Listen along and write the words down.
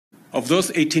Of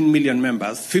those 18 million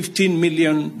members, 15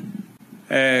 million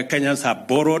Kenyans have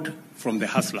borrowed from the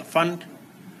Hustler Fund,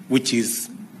 which is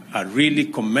a really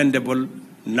commendable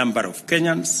number of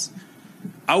Kenyans.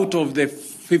 Out of the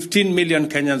 15 million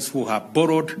Kenyans who have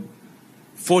borrowed,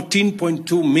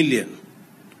 14.2 million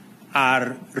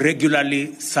are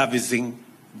regularly servicing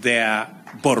their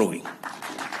borrowing.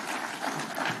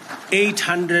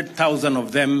 800,000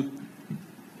 of them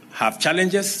have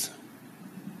challenges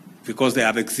because they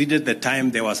have exceeded the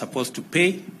time they were supposed to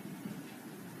pay.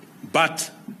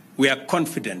 But we are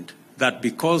confident that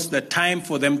because the time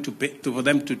for them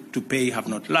to pay have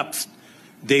not lapsed,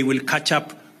 they will catch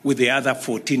up with the other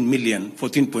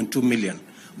 14.2 million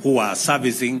who are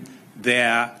servicing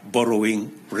their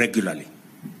borrowing regularly.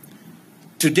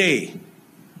 Today,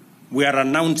 we are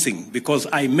announcing, because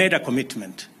I made a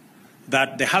commitment,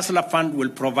 that the Hustler Fund will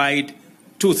provide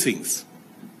two things.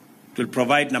 It will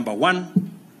provide, number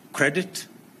one, credit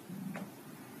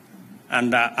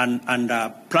and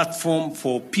a platform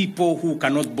for people who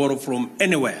cannot borrow from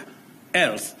anywhere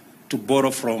else to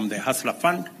borrow from the Hustler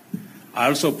Fund. I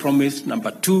also promised,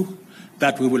 number two,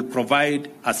 that we will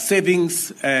provide a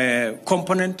savings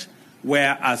component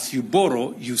where as you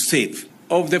borrow, you save.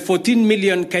 Of the 14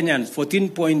 million Kenyans,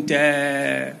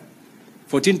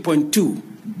 14.2,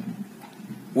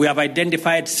 we have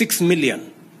identified 6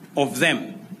 million of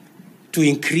them to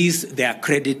increase their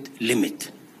credit limit.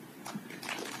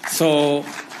 So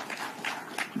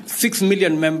 6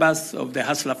 million members of the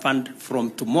Hustler Fund,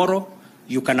 from tomorrow,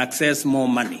 you can access more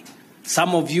money.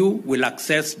 Some of you will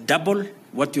access double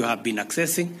what you have been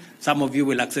accessing. Some of you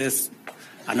will access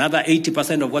another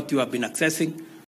 80% of what you have been accessing.